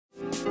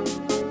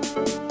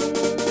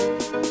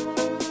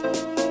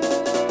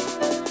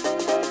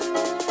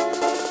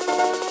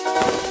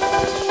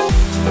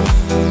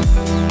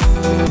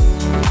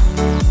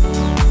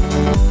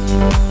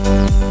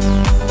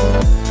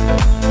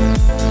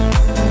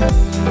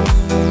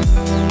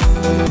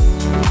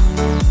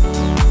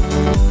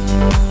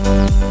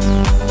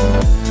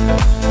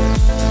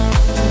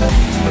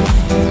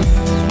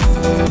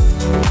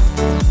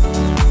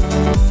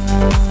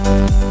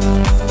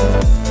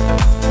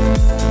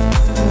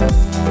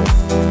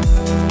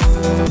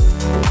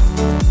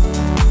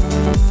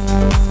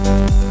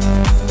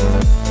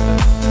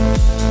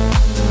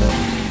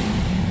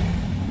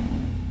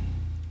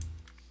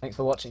Thanks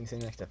for watching. See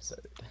you next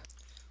episode.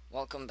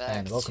 Welcome back.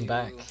 And welcome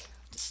back.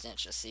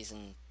 Distantia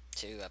Season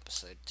 2,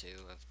 Episode 2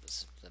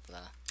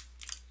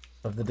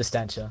 Of the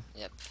Distantia.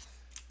 Yep.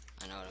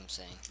 I know what I'm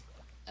saying.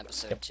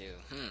 Episode 2.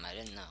 I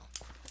didn't know.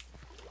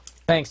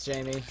 Thanks,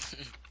 Jamie. Is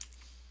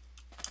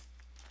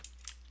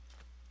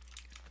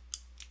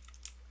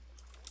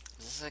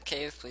this a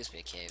cave? Please be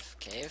a cave.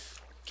 Cave?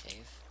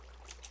 Cave?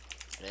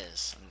 It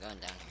is. I'm going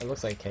down here. It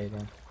looks like a cave,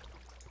 yeah.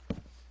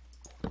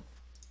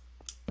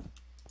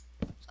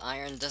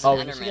 Iron doesn't Oh,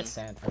 we Enderman. should get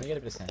sand. I'm gonna get a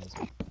bit of sand as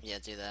well. Yeah,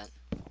 do that.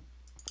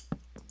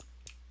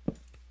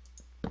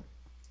 Okay,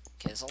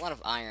 there's a lot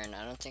of iron.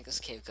 I don't think this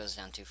cave goes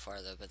down too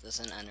far though, but there's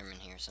an Enderman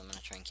here, so I'm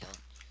gonna try and kill it.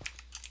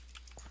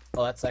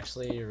 Oh, that's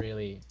actually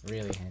really,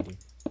 really handy.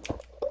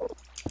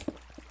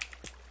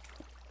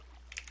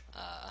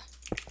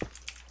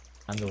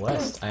 I'm the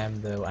West. I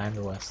am the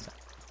West.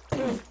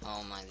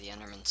 Oh my, the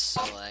Enderman's so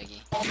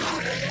laggy.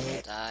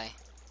 Die.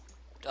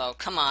 Oh,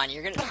 come on,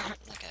 you're gonna...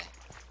 Okay.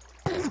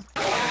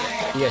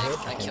 You get hit?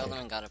 I killed him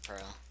and got a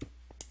pearl.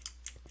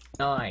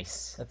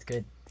 Nice. That's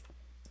good.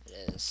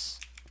 It is.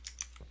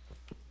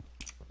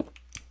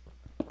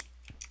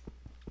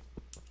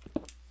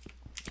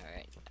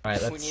 Alright,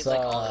 We let's need, like,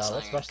 all this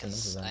let's iron, rush them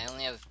into them.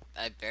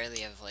 I barely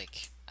have,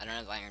 like, I don't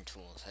have iron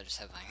tools, I just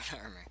have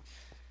iron armor.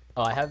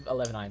 Oh, I have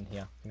 11 iron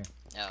here. Yeah.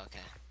 Oh, okay.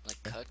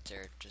 Like, cooked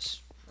or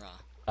just raw?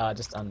 Yeah,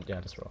 just raw.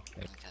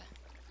 Yeah. Okay.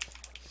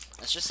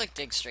 Let's just, like,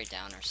 dig straight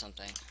down or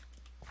something.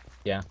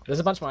 Yeah, there's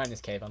a bunch more in this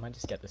cave. I might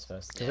just get this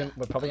first. Cause Yeah.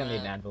 we're probably gonna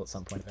need an anvil at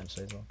some point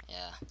eventually as well.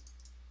 Yeah.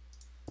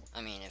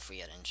 I mean, if we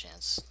get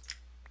enchants.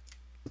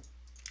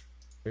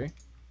 True.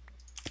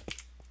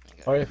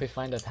 Or if we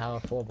find a power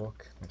 4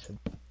 book, which would...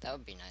 That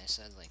would be nice.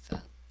 I'd like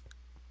that.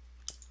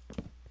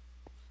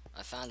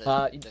 I found it.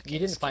 You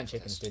didn't find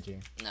chickens, did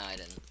you? No, I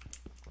didn't.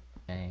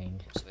 Dang.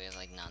 So we have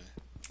like none.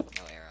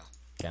 No arrow.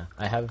 Yeah,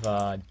 I have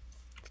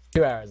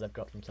 2 arrows I've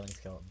got from killing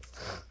skeletons.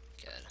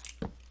 Good.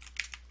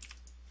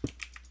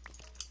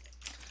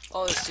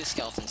 Oh, there's 2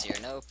 skeletons here.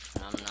 Nope,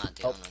 I'm not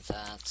dealing with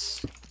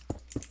that.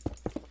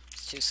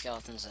 There's 2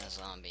 skeletons and a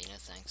zombie. No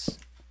thanks.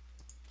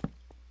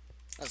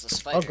 That's a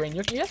spider. Oh, green,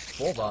 you have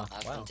 4 bar.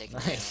 I've Wow, been taking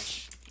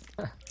nice.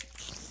 damage.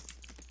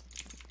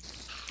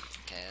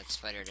 Okay, that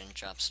spider didn't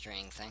drop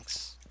string.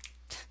 Thanks.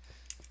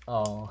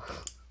 Oh.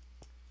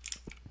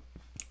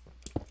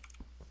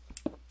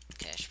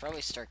 Okay, I should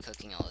probably start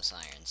cooking all this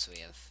iron so we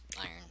have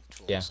iron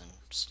tools and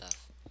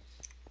stuff.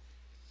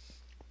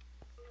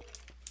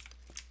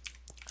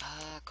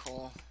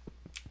 Cool.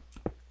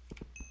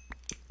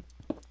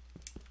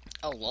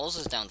 Oh, Lulz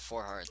is down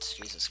 4 hearts.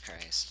 Jesus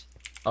Christ.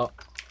 Oh.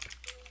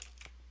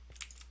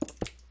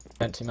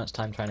 Spent too much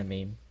time trying to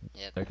meme.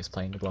 Yep. Focus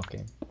playing the block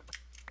game.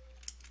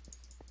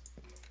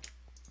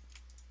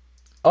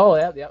 Oh,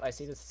 yeah, I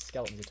see the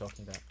skeletons you're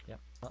talking about. Yep.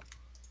 Oh.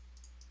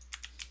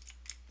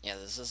 Yeah,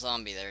 there's a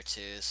zombie there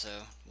too, so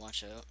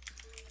watch out.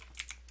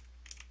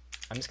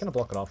 I'm just gonna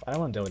block it off. I don't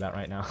want to deal with that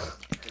right now.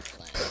 Yeah, good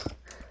plan.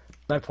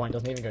 No point,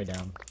 doesn't even go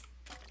down.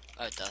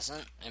 Oh, it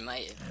doesn't? It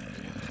might.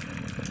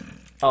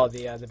 Oh,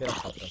 the bit up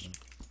top doesn't.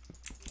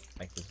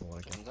 Like this water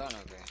again. I'm going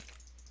over.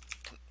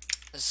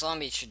 This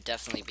zombie should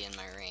definitely be in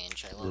my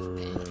range. I love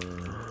pain.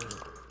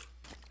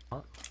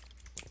 What?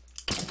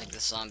 Like,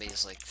 this zombie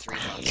is like 3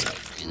 blocks away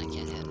from me and I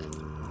can't hit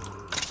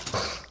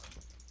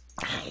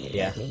it.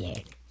 Yeah.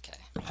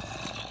 Okay.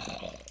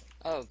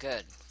 Oh,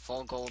 good.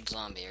 Full gold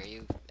zombie. Are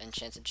you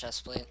enchanted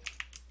chestplate?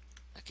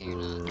 Okay, you're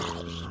not.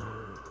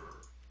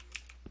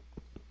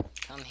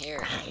 Come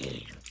here.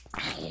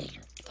 Die.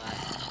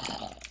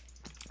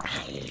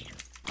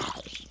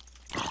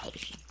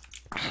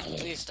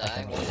 Please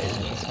die. One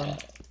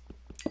hit.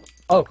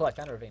 Oh, cool, I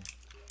found a ravine.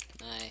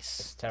 Nice.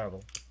 It's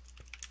terrible.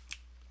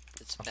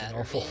 It's Fucking bad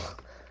awful.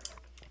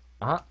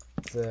 ravine.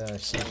 It's a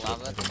Is there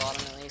lava at the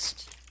bottom at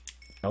least?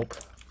 Nope.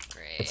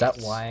 Great. It's at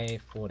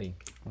Y40.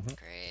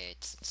 Great.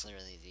 It's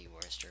literally the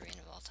worst ravine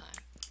of all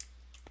time.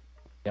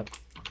 Yep.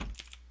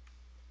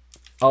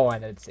 Oh,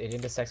 and it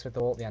intersects with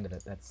the wall at the end of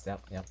it. That's,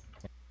 yep.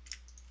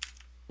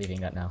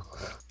 Leaving that now.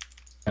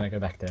 Gonna go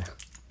back there.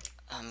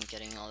 I'm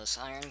getting all this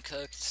iron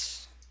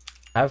cooked.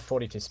 I have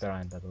 42 spare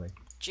iron, by the way.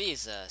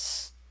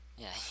 Jesus.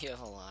 Yeah, you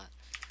have a lot.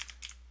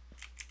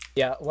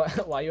 Yeah,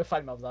 while you were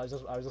fighting mobs, I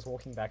was just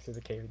walking back through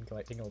the cave and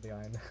collecting all the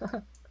iron.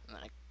 I'm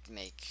gonna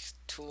make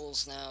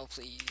tools now,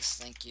 please.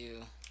 Thank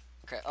you.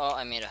 Oh,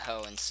 I made a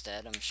hoe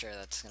instead. I'm sure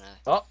that's gonna...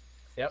 Oh!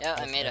 Yep. Yeah,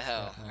 I made a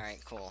hoe. Nice.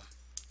 Alright, cool.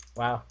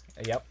 Wow.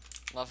 Yep.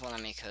 Love when I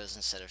make hoes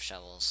instead of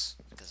shovels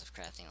because of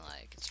crafting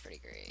lag. It's pretty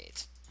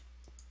great.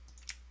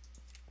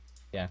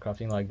 Yeah,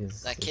 crafting log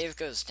is. That cave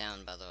goes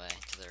down, by the way,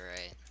 to the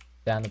right.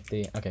 Down at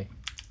the. Okay.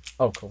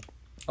 Oh, cool.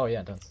 Oh yeah,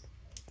 it does.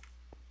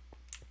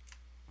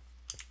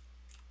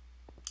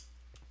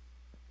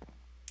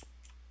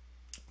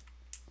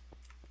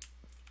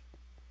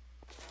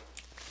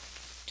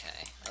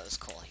 Okay, that was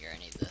cool. Here, I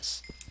need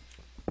this.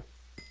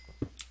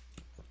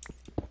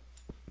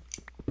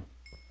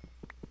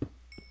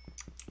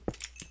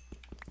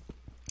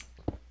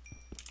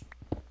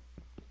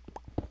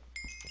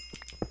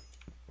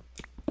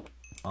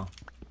 Oh.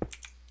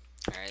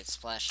 Alright,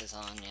 splash is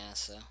on, yeah,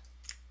 so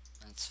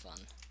that's fun.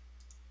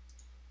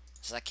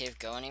 Does that cave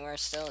go anywhere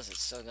still? Is it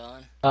still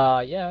going?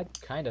 Yeah,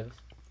 kind of.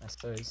 I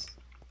suppose.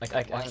 Like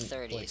I Why haven't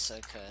 30, like, so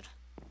it could.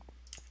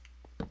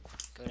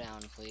 Go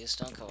down, please.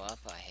 Don't go up.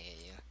 I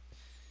hate you.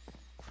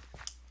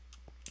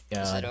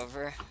 Yeah. Is it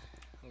over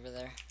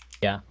there?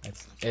 Yeah,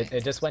 it's Okay.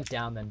 it just went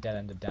down, then dead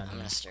ended down I'm here.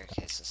 gonna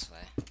staircase this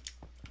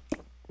way.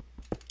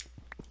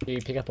 Do you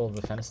pick up all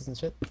the furnaces and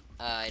shit?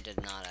 I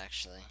did not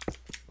actually.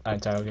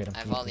 Alright, sorry, I'll get them. I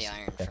have all the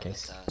iron from it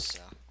Staircase. though,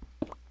 so.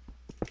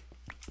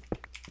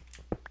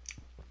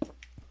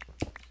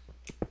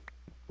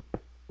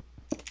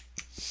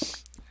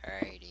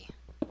 Alrighty.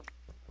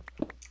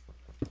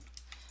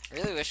 I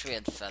really wish we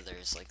had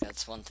feathers. Like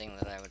that's one thing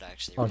that I would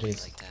actually Oh, really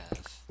jeez. like to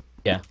have.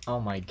 Yeah. Oh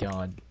my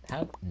god.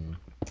 How?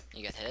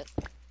 You get hit?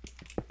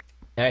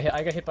 Yeah,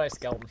 I got hit by a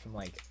skeleton from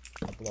like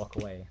a block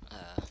away.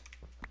 Uh,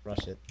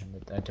 Rush it,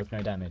 and I took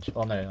no damage.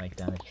 Well, no, like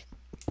damage.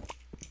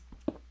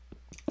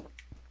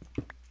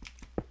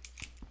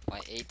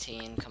 Why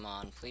 18? Come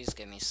on, please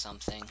give me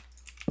something.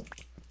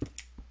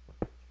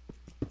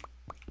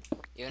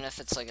 Even if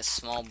it's like a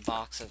small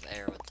box of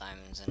air with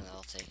diamonds in it,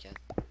 I'll take it.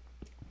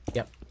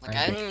 Yep. Like, I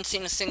haven't even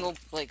seen a single,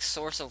 like,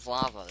 source of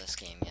lava this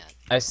game yet.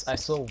 I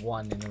saw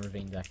one in the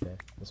ravine back there.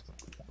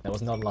 That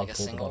was not a lava Like a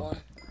pool. single one?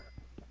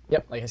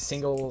 Yep, like a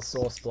single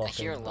source block. I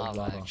hear of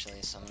lava,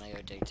 actually, so I'm gonna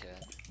go dig to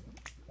it.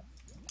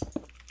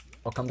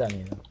 I'll come down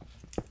here then.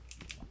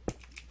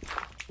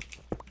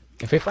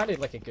 If we find it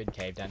like a good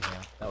cave down here,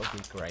 that would be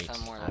great.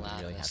 Found more I'd be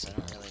lava, really so I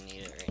happy. don't really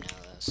need it right now,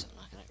 though, so I'm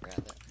not gonna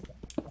grab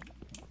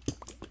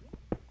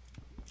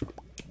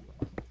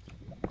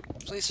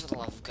it. Please, for the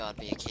love of God,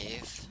 be a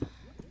cave.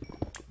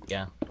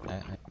 Yeah.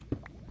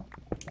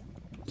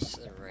 It's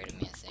to the right of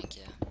me, I think,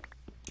 yeah.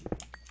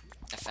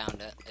 I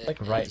found it. Like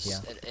right here.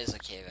 It is a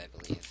cave, I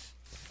believe.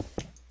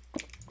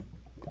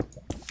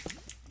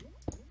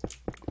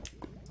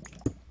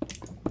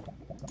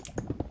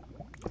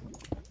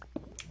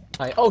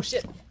 Oh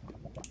shit!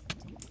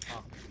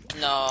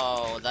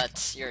 No,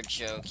 you're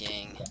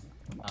joking.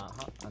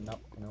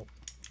 Nope.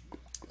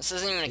 This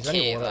isn't even a Is there any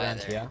cave water around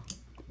either. here?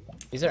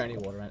 Is there any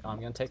water around? Oh, I'm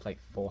gonna take like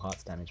 4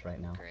 hearts damage right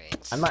now. Great.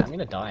 I'm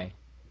gonna die.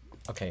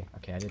 Okay,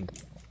 I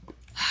didn't.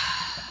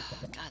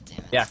 God damn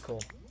it. Yeah,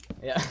 cool.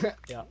 Yeah,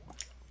 yeah.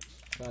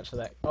 So much for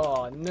that.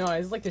 Oh no,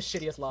 it's like the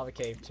shittiest lava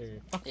cave too.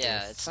 Fuck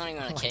Yeah, this. it's not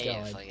even Oh a my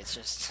cave, God. like, it's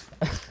just...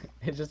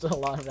 It's just a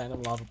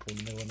random lava pool in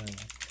the middle of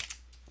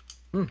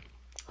nowhere.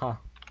 Huh.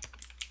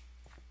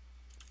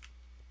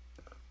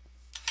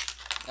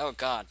 Oh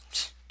god.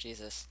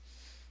 Jesus.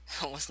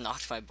 I almost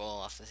knocked my bowl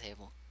off the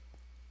table.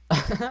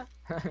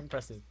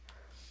 Impressive.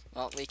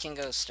 Well, we can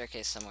go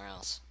staircase somewhere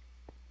else.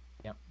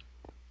 Yep.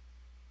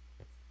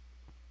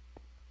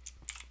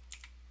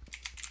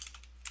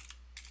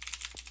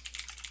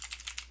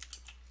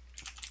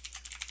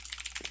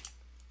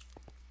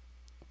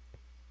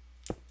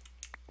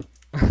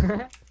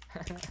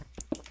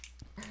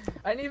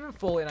 I didn't even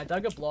fall in. I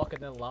dug a block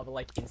and then lava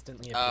like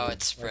instantly appeared. Oh,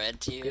 it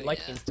spread to you? It like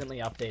Yeah. instantly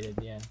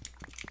updated, yeah.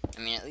 I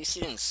mean, at least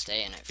you didn't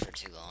stay in it for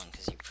too long,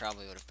 because you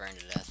probably would have burned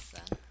to death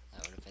then.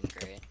 That would have been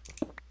great.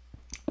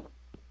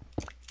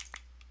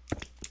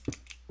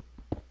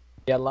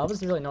 Yeah,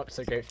 lava's really not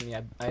so great for me.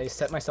 I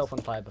set myself on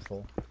fire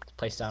before.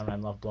 Placed down a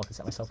random lava block and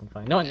set myself on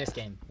fire. Not in this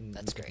game. In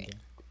That's a different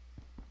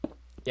great.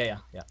 game.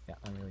 Yeah.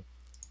 I'm really.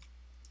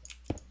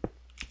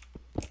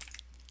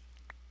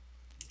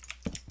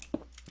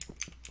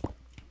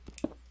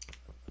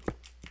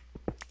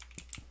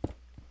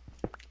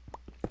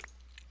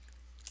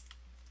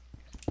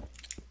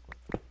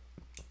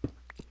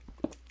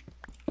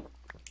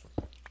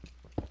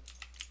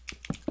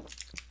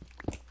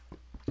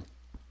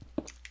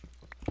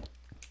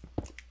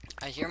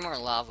 I hear more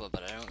lava,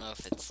 but I don't know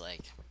if it's,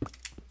 like,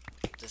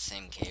 the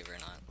same cave or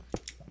not.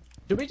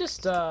 Should we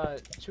just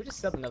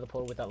set up another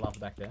portal with that lava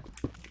back there?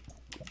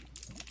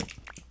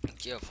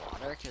 Do you have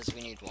water? Because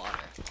we need water.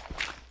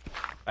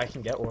 I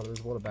can get water.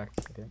 There's water back.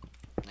 Okay.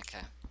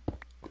 Okay.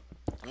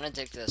 I'm gonna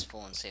dig to this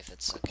pool and see if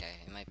it's okay.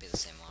 It might be the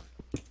same one.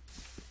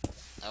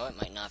 Oh, it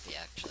might not be,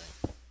 actually.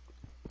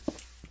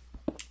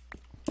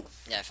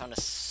 Yeah, I found a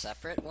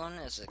separate one.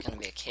 Is it gonna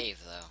be a cave,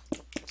 though?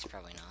 It's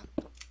probably not.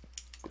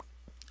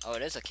 Oh,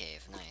 it is a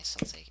cave. Nice,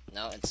 I'll take it.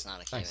 No, it's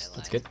not a cave. Nice, I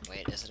that's lied. good.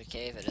 Wait, is it a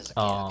cave? It is a cave,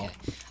 Aw. okay.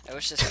 I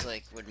wish this,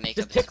 like, would make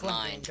Just up its pick one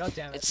thing, mind. God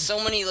damn it. It's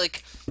so many,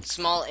 like,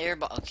 small air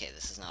okay,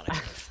 this is not a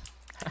cave.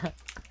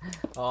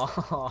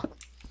 Oh,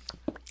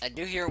 I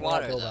do hear all that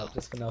water, build though. up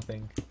just for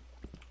nothing.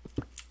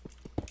 I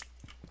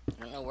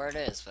don't know where it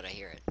is, but I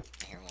hear it.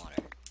 I hear water.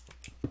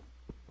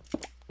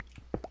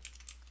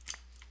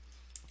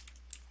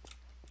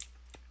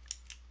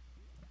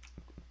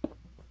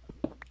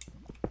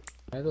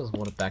 Maybe there's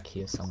water back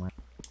here somewhere.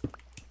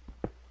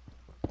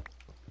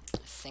 I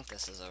think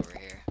this is over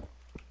here.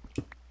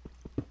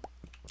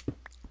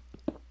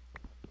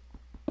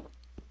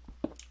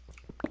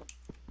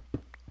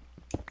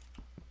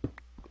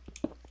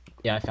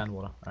 Yeah, I found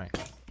water. Alright.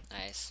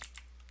 Nice.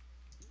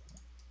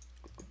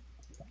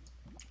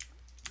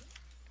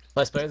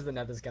 So I suppose the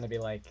nether's gonna be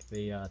like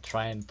the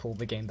try and pull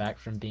the game back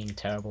from being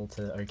terrible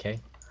to okay.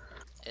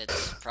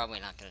 It's probably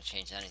not going to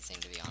change anything,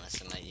 to be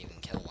honest. It might even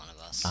kill one of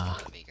us, so Ah.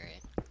 that would be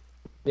great.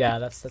 Yeah,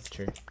 that's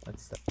true.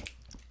 That's.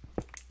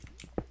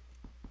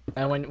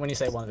 And when you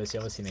say one of us, you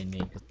obviously mean me,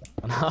 because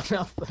I'm half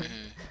now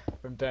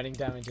from burning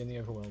damage in the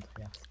overworld.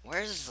 Yeah.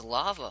 Where's the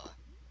lava?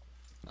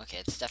 Okay,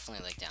 it's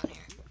definitely like down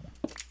here.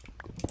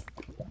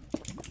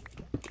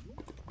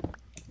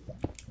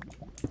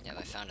 Yep,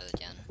 I found it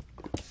again.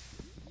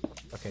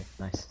 Okay,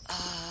 nice.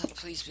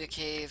 Please be a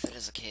cave. It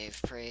is a cave.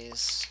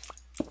 Praise.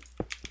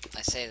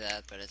 I say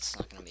that, but it's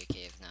not gonna be a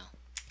cave now.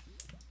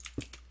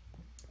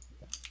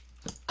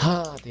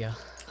 Ah, dear.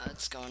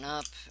 It's going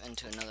up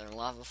into another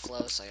lava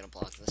flow, so I gotta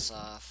block this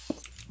off.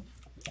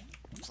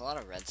 There's a lot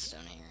of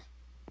redstone here.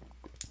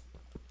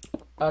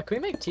 Can we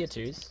make tier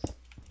 2s?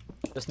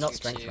 Just not Tier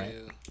strength, 2,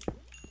 right?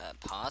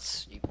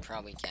 Pots? You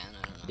probably can,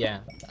 I don't know. Yeah.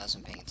 I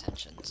wasn't paying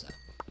attention, so.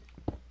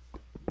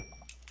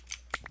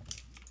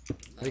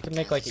 We can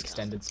make like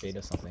extended speed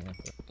or something.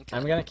 Okay.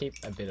 I'm gonna keep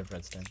a bit of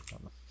redstone.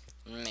 I'm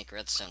gonna make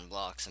redstone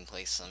blocks and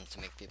place them to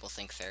make people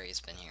think fairy's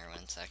been here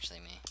when it's actually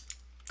me.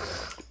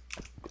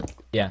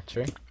 Yeah,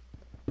 true.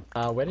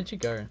 Where did you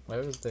go? Where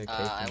was the cave?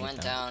 I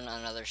went down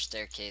another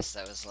staircase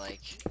that was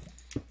like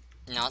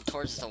not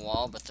towards the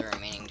wall, but the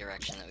remaining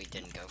direction that we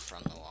didn't go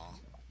from the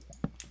wall.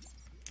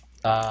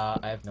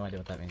 I have no idea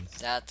what that means.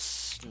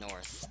 That's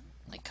north.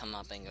 Like come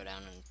up and go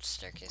down a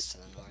staircase to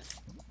the north.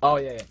 Oh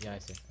yeah, I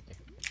see. Okay.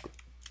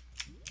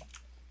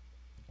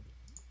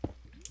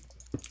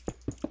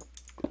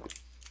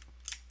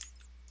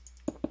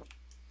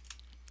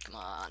 Come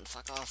on,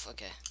 fuck off.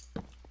 Okay.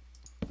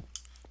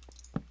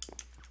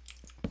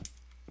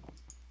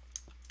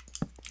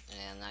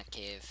 And that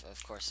cave,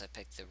 of course, I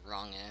picked the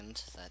wrong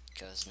end. That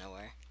goes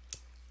nowhere.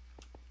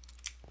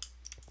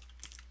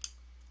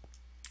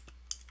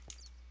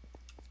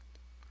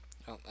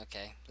 Oh,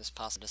 okay. This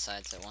pasta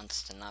decides it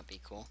wants to not be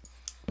cool.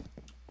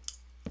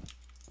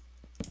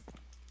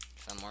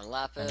 Found more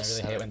lapis.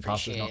 I really hate when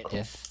pasta's not appreciate cool.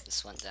 if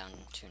this went down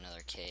to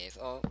another cave.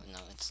 Oh, no,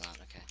 it's not.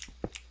 Okay.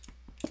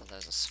 Thought that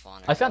was a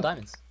spawner. I found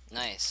diamonds.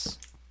 Nice.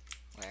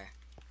 Where?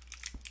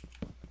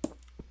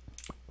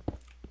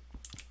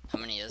 How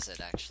many is it,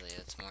 actually?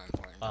 It's more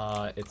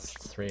important. It's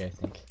 3, I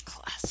think.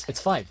 Classic.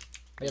 It's 5.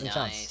 We have a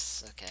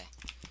chance. Nice, okay.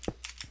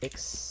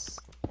 6.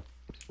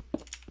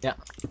 Yeah,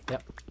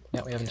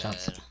 we have a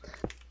chance. Good.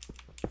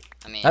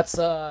 I mean, That's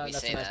we that's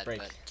say a nice that, break.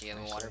 but do you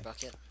have a water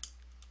bucket?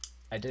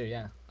 I do,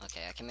 yeah.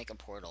 Okay, I can make a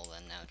portal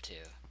then now, too.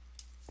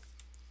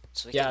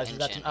 So we Yeah, can I enchant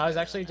was and go to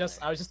actually the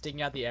I was just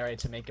digging out the area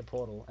to make a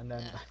portal, and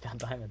then Yeah. I found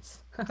diamonds.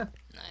 nether.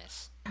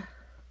 Nice.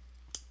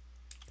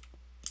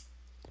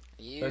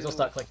 You... Those will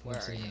start collecting Where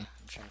are soon. you?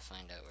 I'm trying to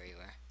find out where you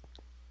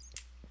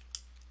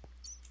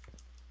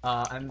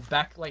are. I'm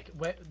back, like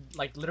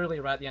literally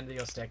right at the end of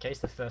your staircase,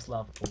 the first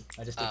lava pool.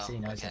 I just did see Oh,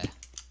 noise. okay.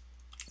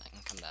 I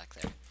can come back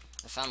there.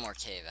 I found more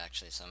cave,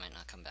 actually, so I might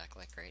not come back,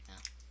 like, right now.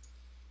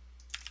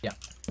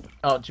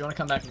 Oh, do you want to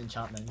come back and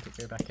enchant then?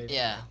 Go back here.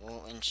 Yeah,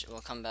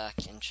 we'll come back,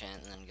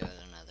 enchant, and then go to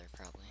the nether,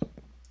 probably.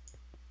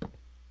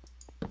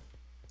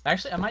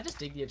 Actually, I might just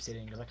dig the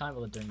obsidian, because I can't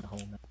bother doing the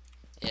whole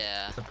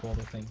Yeah, the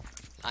portal thing.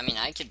 I mean,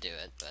 I could do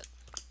it, but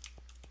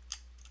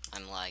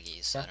I'm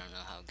laggy, so Yeah. I don't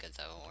know how good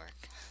that will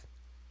work.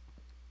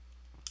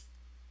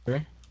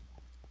 True.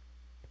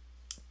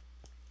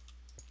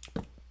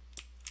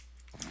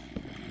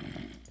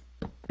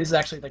 This is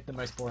actually like the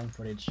most boring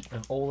footage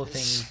of all the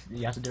things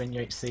you have to do in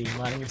UHC.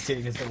 Mining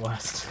obsidian is the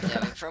worst.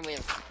 Yeah, we probably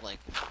have, like,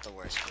 the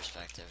worst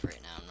perspective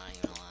right now, I'm not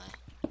even gonna lie.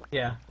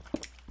 Yeah.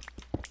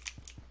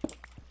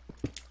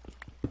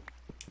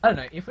 I don't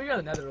know, if we go to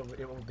the nether,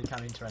 it will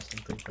become interesting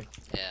pretty quick.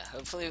 Yeah,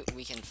 hopefully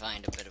we can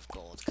find a bit of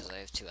gold, because I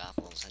have 2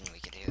 apples and we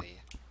could heal you.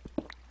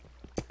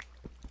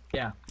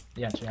 Yeah,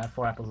 true, I have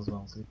 4 apples as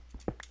well, so...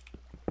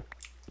 I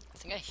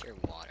think I hear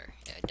water.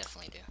 Yeah, I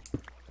definitely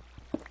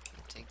do.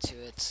 Take to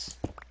it.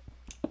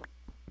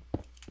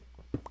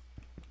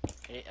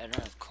 I don't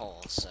have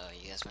coal, so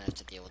you guys might have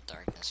to deal with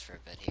darkness for a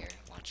bit here,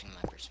 watching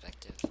my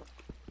perspective.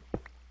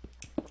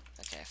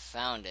 Okay, I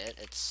found it.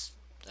 It's,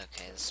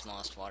 okay, the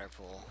smallest water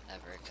pool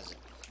ever, because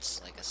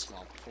it's like a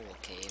small pool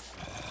cave.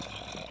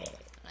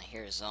 And I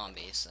hear a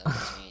zombie, so that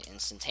makes me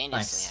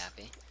instantaneously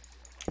happy.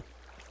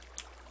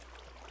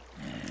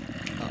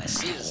 Oh, I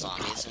see the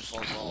zombie. It's in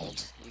full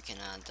gold. You can,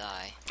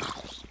 die.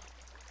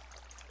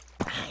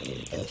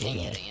 Ping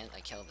hitting it.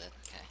 I killed it.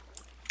 Okay.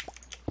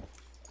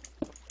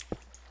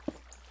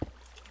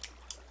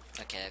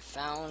 Okay, I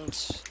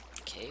found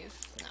a cave?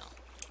 No.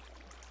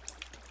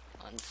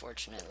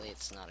 Unfortunately,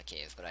 it's not a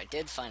cave, but I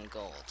did find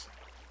gold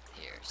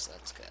here, so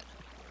that's good.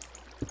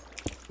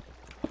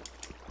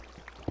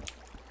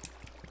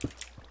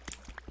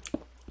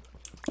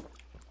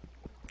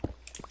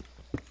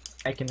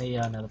 Making the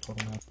nether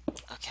portal now.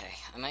 Okay,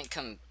 I might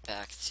come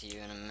back to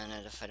you in a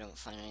minute if I don't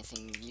find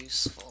anything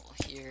useful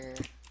here.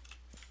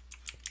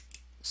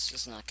 Let's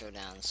just not go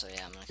down, so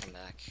yeah, I'm gonna come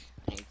back.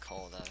 I need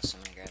coal though, so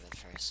I'm gonna grab it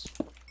first.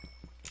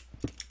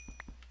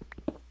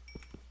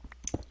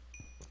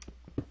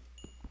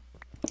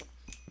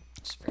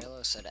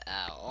 Spraylo said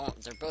ow. Oh,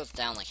 they're both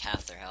down like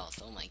half their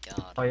health. Oh my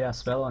god. Oh yeah,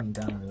 spell on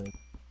down really.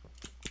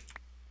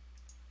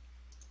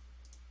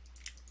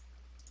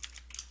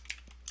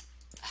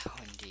 Ow,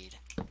 indeed.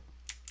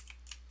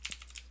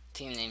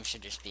 Team name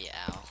should just be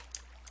ow.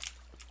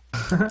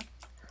 I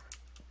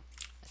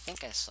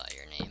think I saw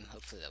your name.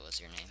 Hopefully that was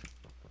your name.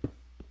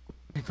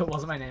 If it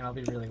wasn't my name, I'll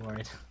be really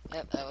worried.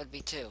 Yep, that would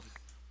be too.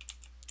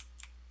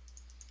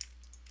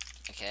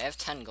 Okay, I have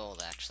 10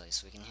 gold actually,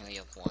 so we can heal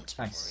you up once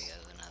before Nice. we go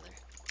to the nether.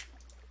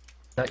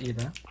 Is that you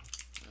there?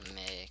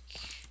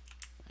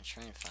 I'm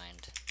trying to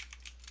find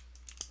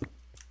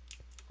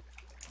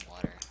a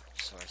water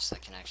source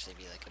that can actually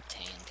be like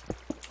obtained.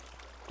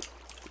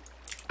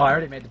 Oh, I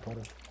already made the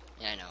portal.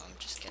 Yeah, I know, I'm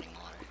just getting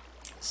water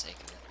for the sake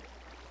of it.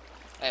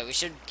 Alright, we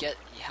should get...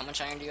 How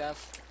much iron do you have?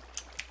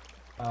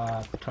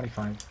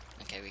 25.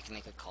 Okay, we can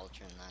make a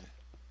cauldron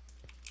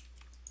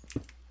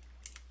then.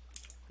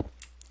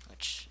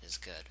 Which is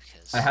good,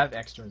 because... I have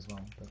extra as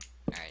well. But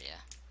Alright,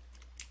 yeah.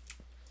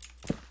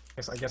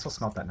 I guess we'll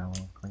smelt that now.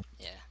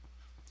 Yeah.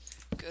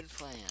 Good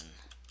plan.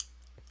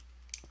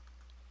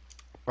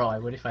 Well, I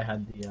would if I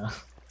had the,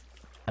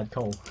 had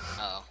coal.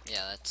 Oh,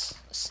 yeah, that's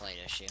a slight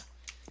issue.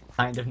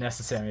 Kind of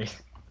necessary.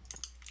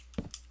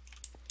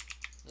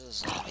 There's a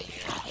zombie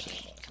here,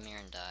 actually. Come here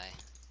and die.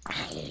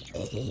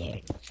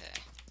 Okay.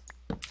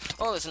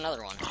 Oh, there's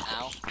another one.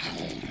 Ow.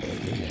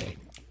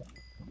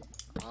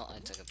 Well, I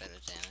took a bit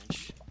of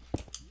damage.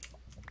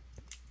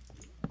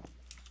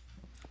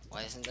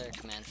 Why isn't there a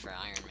command for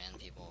Iron Man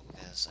people?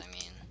 Because, I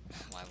mean,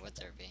 why would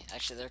there be?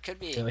 Actually, there could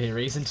be... Really a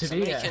reason to be,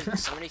 yeah.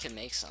 Somebody could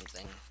make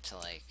something to,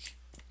 like...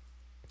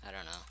 I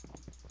don't know.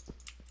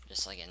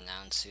 Just, like,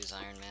 announce who's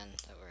Iron Man.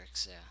 That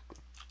works, yeah.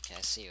 Okay,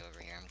 I see you over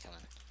here. I'm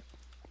coming.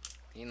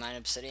 You mine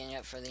obsidian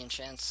yet for the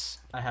enchants?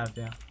 I have,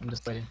 yeah. I'm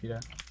just waiting for you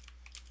to...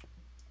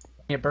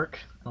 Yeah, Burke.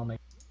 I'll make...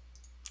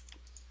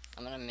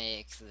 I'm gonna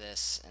make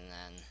this and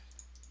then...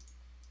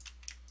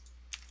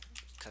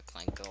 cook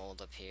my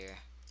gold up here.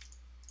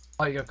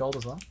 Oh, you got gold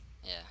as well?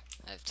 Yeah,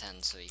 I have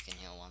 10 so you can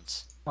heal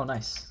once. Oh,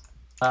 nice.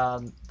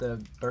 The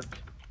Burke.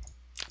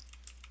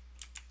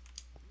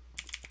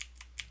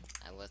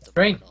 I lit the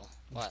Green. portal.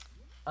 What?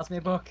 That's me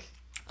a book.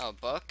 Oh,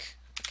 book?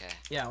 Okay.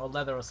 Yeah, or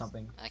leather or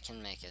something. I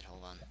can make it,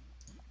 hold on.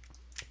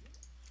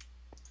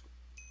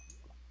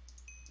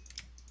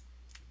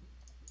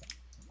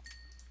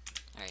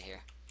 Right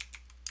here.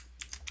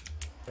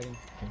 Waiting.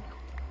 Okay.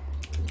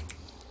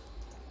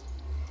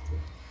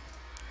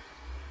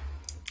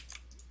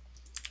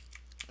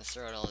 Let's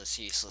throw out all this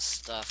useless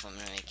stuff. I'm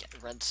gonna make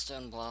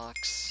redstone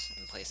blocks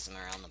and place them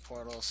around the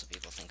portal so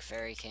people think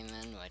fairy came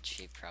in, which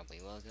he probably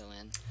will go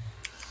in.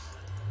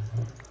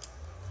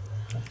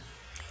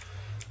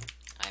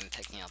 I'm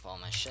picking up all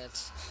my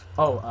shit.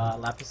 Oh,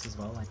 lapis as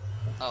well.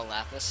 Oh,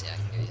 lapis? Yeah, I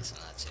can give you some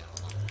of that too.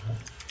 Hold on.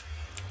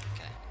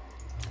 Okay.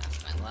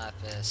 Half my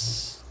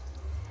lapis.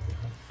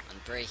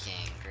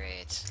 Unbreaking.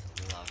 Great.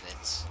 Love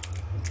it.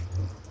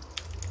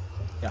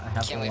 Yeah, I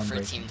have Can't all wait for a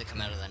unbreaking. team to come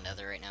out of the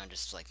nether right now and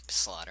just, like,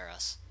 slaughter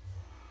us.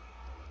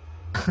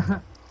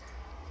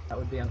 That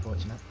would be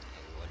unfortunate.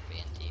 It would be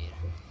indeed.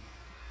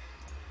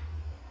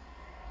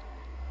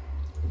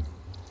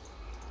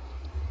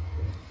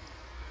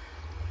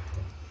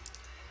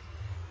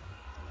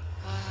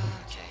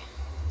 Okay.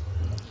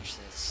 Here's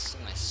this.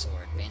 My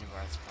sword. Bane of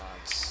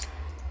Arthropods.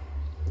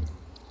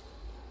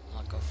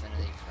 I'll go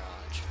Affinity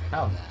Proj.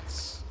 Oh.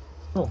 That's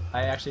Cool.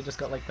 I actually just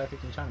got like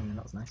perfect enchanting and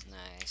that was nice.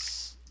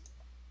 nice.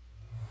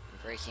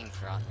 Breaking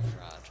Prot and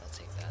Proj. I'll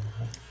take that.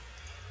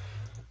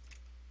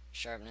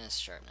 Sharpness,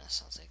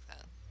 sharpness. I'll take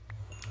that.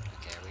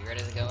 Okay, are we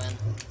ready to go in?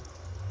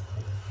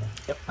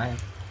 Yep, I am.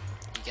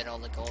 You get all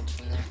the gold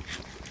from there?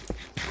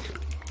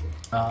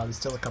 There's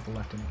still a couple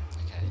left in it.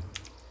 Okay.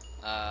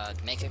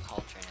 Make a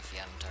cauldron if you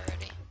haven't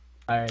already.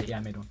 Alright, yeah, I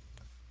made one.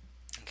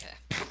 Okay.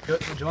 Do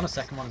you want a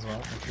second one as well?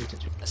 Like, treat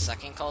it. A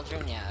second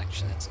cauldron? Yeah,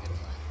 actually, that's a good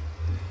plan.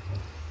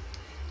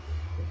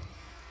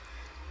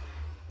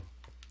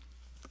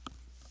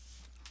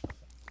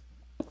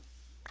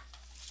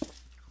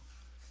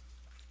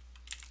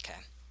 Okay.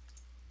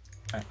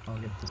 Alright, I'll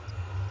get this.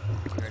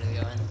 You ready to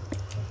go in?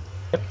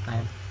 Yep, I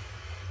am.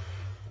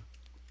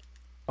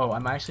 Oh, I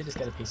might actually just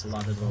get a piece of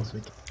lava as well so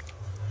we can...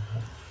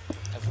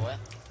 Of what?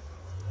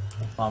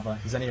 Lava.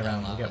 There's any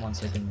around, we'll lava, get one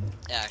so we yeah. can...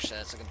 Yeah, actually,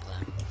 that's a good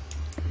plan.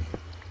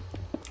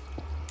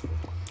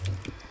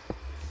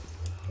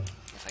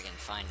 If I can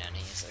find any.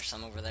 Is there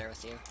some over there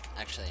with you?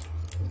 Actually,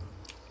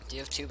 do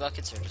you have 2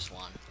 buckets or just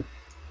 1?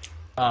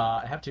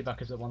 I have 2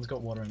 buckets, but one's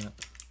got water in it.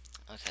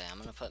 Okay, I'm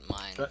gonna put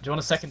mine. Do you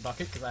want a second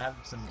bucket? Because I have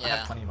some. I Yeah,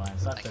 have 20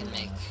 vines. So I can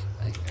make.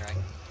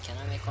 Can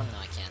I make one? No,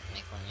 I can't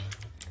make one.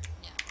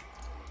 Yeah.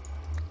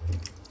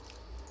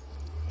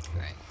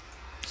 Right.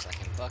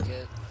 Second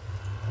bucket.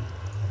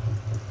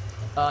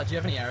 Do you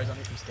have any arrows on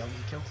you from skeletons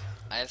you killed?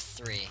 I have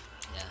 3.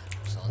 Yeah,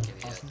 so I'll give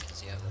you Awesome. it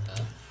because you have a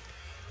bow.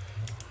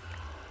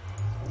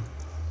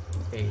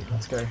 Hey,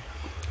 let's go. Okay.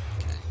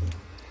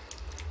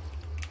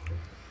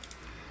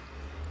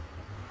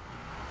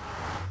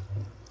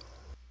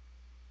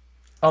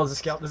 Oh, there's a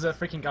skeleton. There's a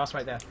freaking ghast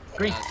right there.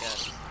 Green. Oh,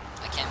 good.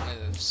 I can't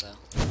move, so.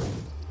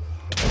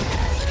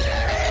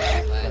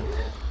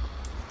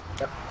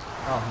 Yep.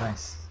 Oh,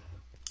 nice.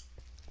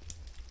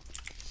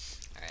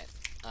 Alright.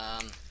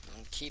 I'm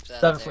gonna keep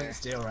that Have a there. flint and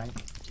steel, right?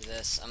 Do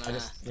this. I'm gonna.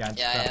 I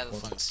have a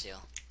flint and steel.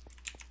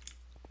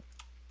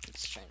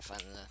 Just trying to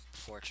find the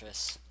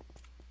fortress.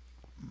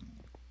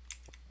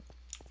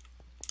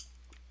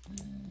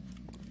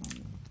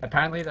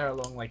 Apparently they're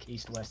along like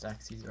east-west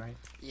axes, right?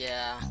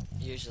 Yeah,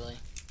 usually.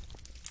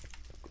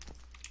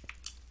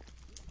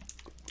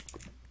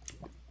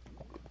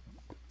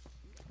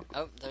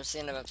 Oh, there's the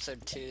end of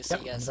episode 2. See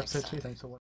you guys next time. Episode 2. Thanks for watching.